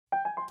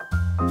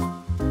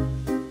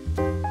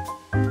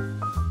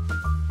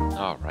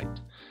Alright,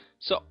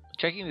 so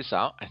checking this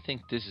out, I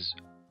think this is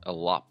a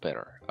lot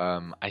better.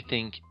 I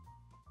think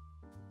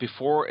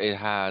before it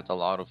had a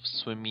lot of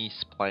swimmy,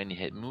 spliny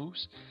hit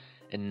moves,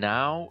 and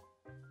now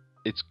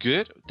it's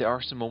good. There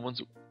are some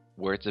moments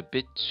where it's a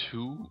bit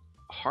too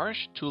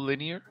harsh, too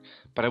linear,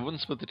 but I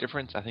wouldn't split the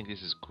difference. I think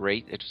this is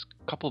great. It's just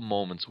a couple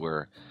moments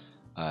where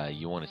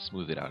you want to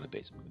smooth it out a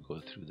bit. So I'm going to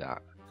go through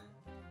that.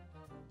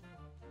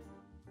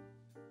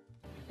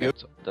 Yep.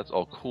 That's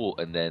all cool,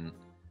 and then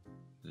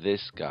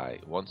this guy,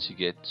 once you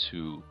get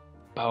to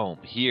boom,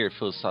 here it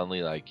feels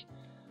suddenly like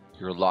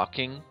you're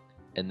locking,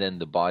 and then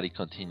the body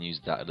continues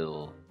that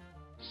little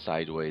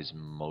sideways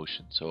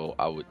motion. So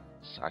I would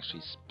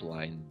actually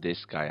spline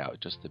this guy out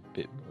just a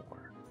bit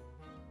more.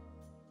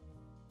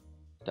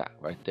 That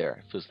right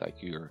there, it feels like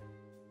you're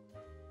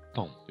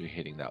boom, you're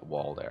hitting that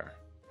wall there.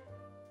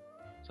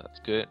 So that's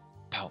good.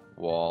 Boom,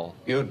 wall.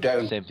 You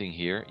don't. Same thing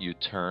here. You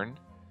turn.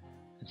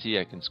 And see,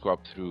 I can scrub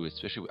through,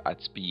 especially at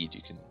speed.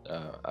 You can,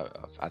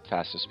 at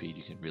faster speed,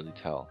 you can really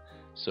tell.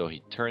 So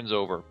he turns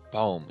over,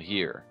 boom,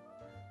 here.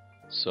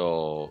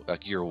 So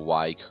like your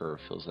Y curve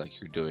feels like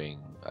you're doing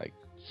like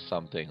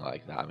something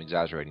like that. I'm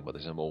exaggerating, but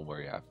there's a moment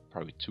where you have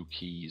probably 2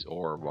 keys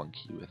or 1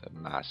 key with a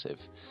massive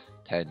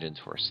tangent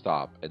for a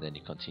stop, and then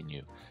you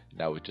continue.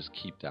 And I would just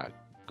keep that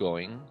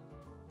going.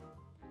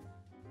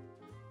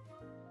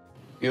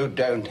 You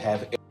don't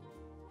have.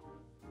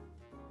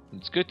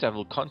 It's good to have a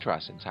little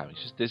contrast in time.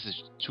 It's just this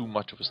is too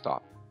much of a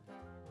stop.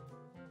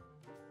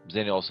 But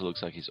then it also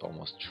looks like he's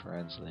almost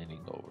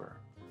translating over.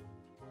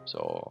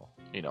 So,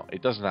 you know,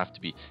 it doesn't have to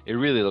be. It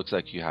really looks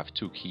like you have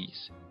 2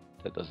 keys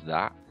that does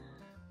that.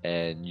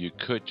 And you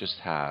could just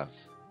have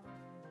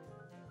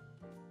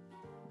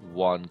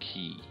 1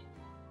 key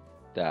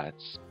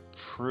that's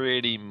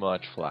pretty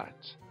much flat.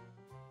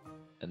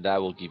 And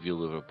that will give you a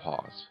little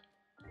pause.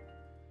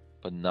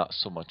 But not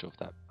so much of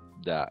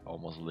that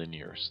almost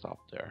linear stop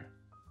there.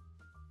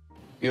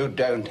 You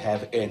don't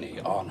have any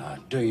honor,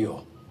 do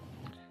you?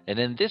 And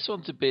then this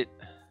one's a bit.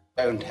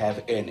 Don't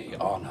have any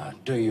honor,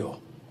 do you?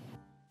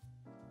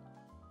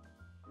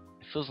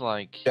 It feels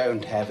like.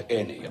 Don't have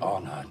any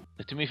honor.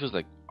 To me, it feels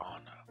like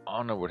honor.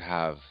 Honor would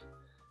have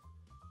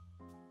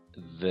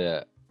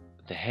the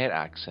head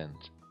accent,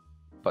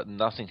 but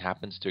nothing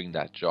happens during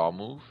that jaw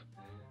move.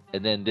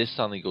 And then this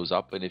suddenly goes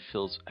up, and it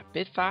feels a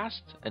bit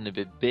fast and a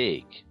bit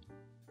big.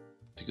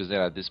 Because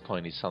then at this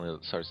point he suddenly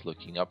starts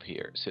looking up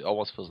here. So it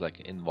almost feels like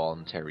an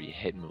involuntary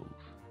hit move.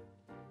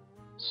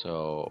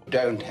 So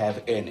don't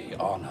have any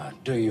honor,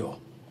 do you?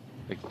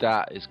 Like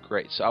that is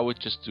great. So I would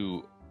just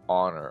do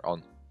honor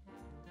on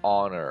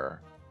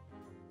honor.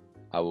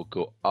 I will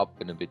go up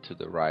and a bit to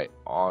the right,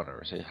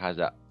 honor. So it has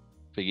that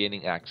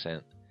beginning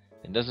accent.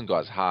 It doesn't go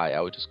as high.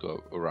 I would just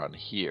go around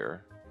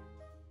here.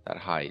 That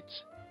height.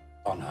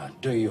 Honor,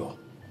 do you?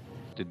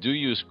 The do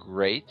you is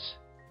great.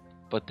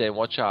 But then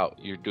watch out,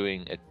 you're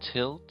doing a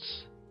tilt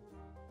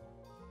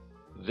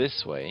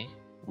this way,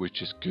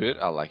 which is good.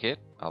 I like it.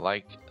 I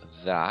like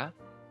that.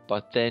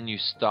 But then you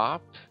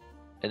stop,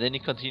 and then you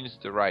continue to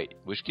the right,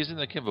 which gives it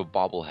a kind of a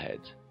bobblehead.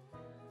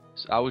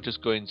 So I would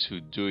just go into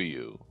do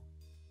you,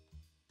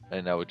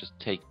 and I would just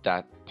take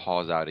that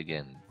pause out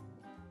again.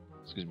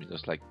 Excuse me,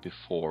 just like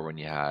before when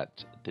you had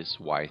this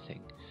Y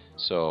thing.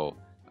 So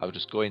I would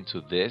just go into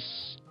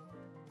this.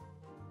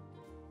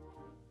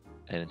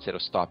 And instead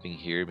of stopping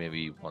here,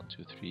 maybe 1,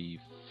 2, 3,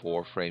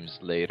 4 frames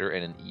later,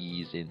 and then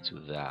ease into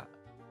that,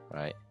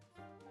 right?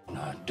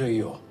 Do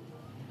you?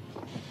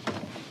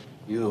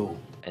 You.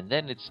 And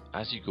then it's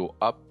as you go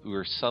up,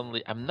 we're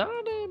suddenly. I'm not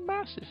a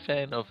massive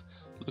fan of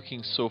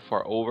looking so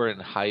far over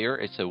and higher.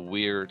 It's a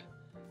weird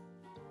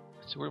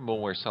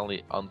moment where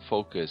suddenly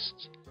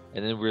unfocused,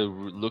 and then we're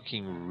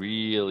looking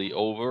really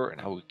over, and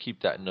I would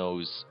keep that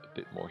nose a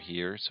bit more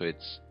here, so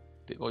it's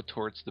a bit more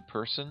towards the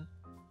person.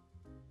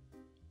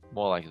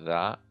 More like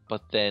that,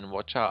 but then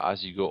watch out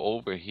as you go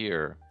over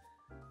here.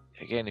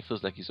 Again, it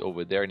feels like he's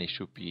over there and he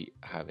should be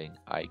having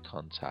eye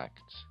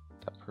contact.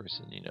 That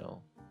person, you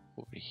know,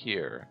 over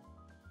here.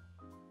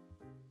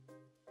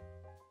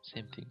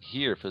 Same thing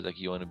here, feels like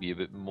you want to be a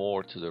bit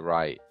more to the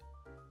right.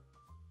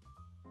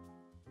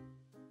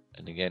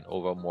 And again,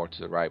 over more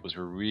to the right, because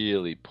we're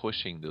really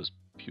pushing those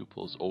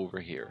pupils over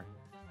here.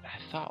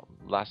 I thought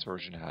last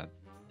version had,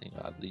 you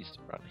know, at least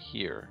around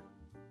here.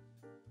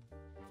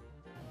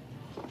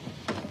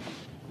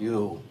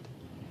 You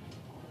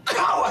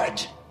coward!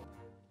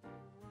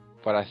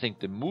 But I think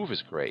the move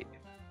is great.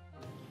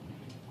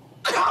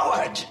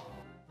 Coward!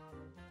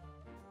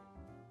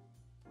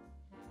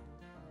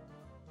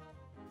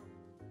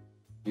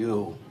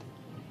 You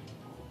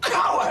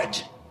coward!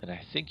 And I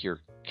think your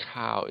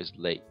cow is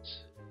late.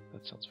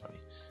 That sounds funny.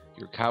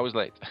 Your cow is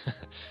late.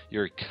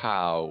 Your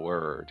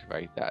coward,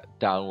 right? That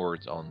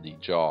downwards on the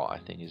jaw, I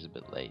think, is a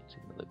bit late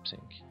in the lip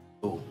sync.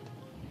 You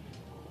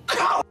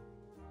cow!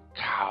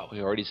 Cow. He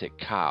already said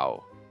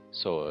cow,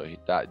 so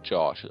that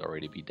jaw should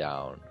already be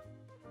down.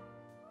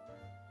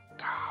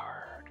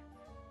 Coward.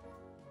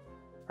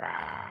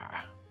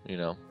 Rah. You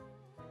know.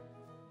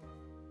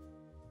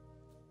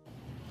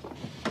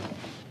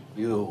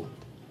 You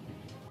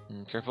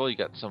Careful, you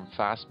got some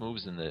fast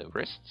moves in the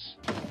wrists.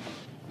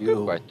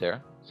 You. Right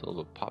there. It's a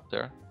little pop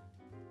there.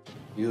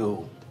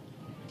 You.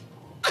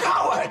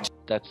 Coward!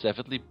 That's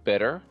definitely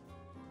better.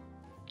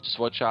 Just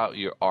watch out,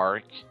 your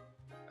arc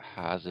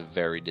has a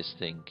very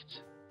distinct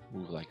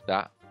move like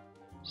that.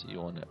 So you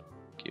want to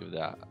give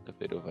that a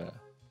bit of a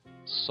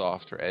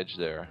softer edge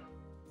there.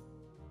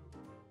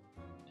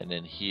 And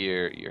then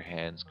here your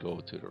hands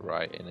go to the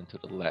right and then to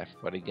the left.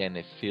 But again,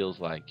 it feels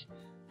like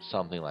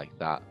something like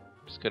that.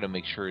 Just gotta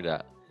make sure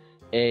that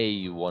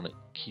you want to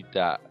keep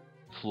that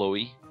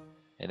flowy,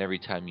 and every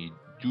time you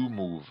do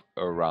move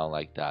around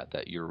like that,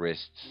 that your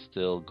wrists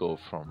still go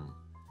from,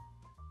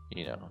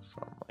 you know,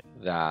 from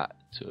like that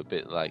to a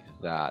bit like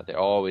that. They're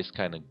always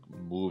kind of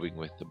moving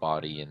with the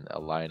body and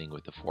aligning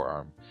with the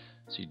forearm,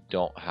 so you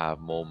don't have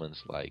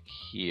moments like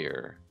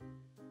here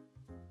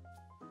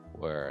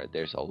where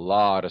there's a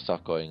lot of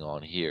stuff going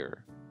on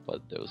here,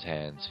 but those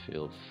hands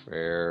feel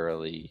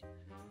fairly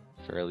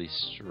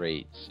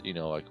straight, you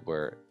know, like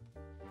where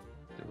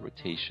the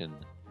rotation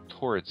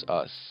towards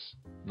us,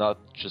 not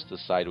just the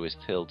sideways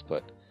tilt,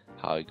 but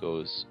how it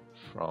goes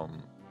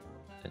from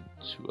and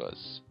to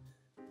us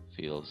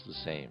feels the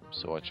same.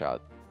 So watch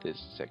out,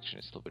 this section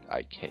is a little bit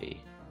IK.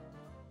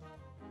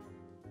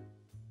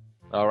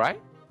 Alright,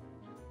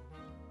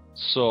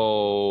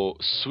 so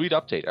sweet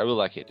update. I really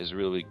like it. It's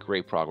really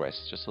great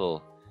progress. Just a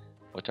little,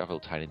 watch out for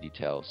little tiny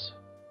details.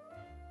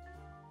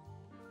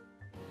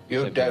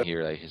 Same thing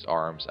here, like his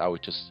arms, I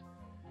would just,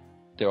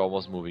 they're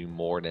almost moving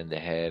more than the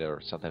head, or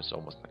sometimes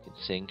almost like in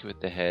sync with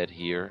the head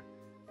here.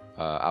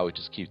 I would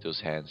just keep those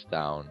hands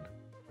down.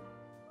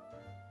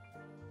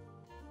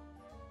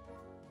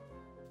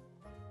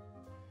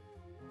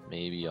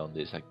 Maybe on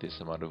this, like this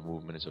amount of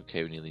movement is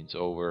okay when he leans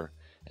over,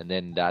 and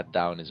then that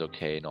down is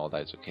okay and all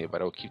that is okay,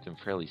 but I will keep them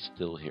fairly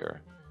still here.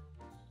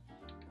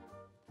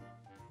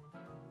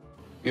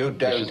 There's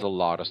just a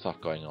lot of stuff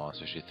going on,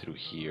 especially through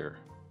here.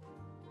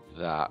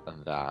 That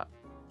and that,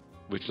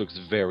 which looks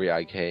very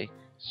IK.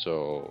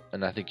 So,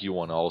 and I think you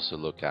want to also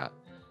look at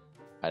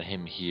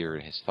him here,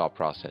 his thought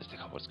process, like,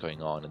 oh, what's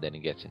going on, and then he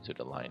gets into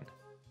the line.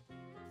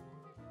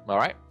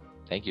 Alright,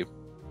 thank you.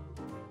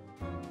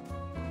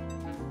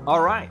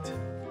 Alright,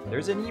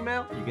 there's an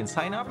email, you can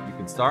sign up, you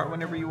can start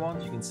whenever you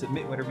want, you can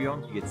submit whenever you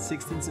want, you get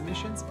 16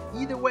 submissions.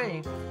 Either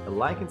way, a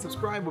like and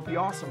subscribe would be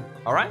awesome.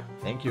 Alright,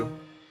 thank you.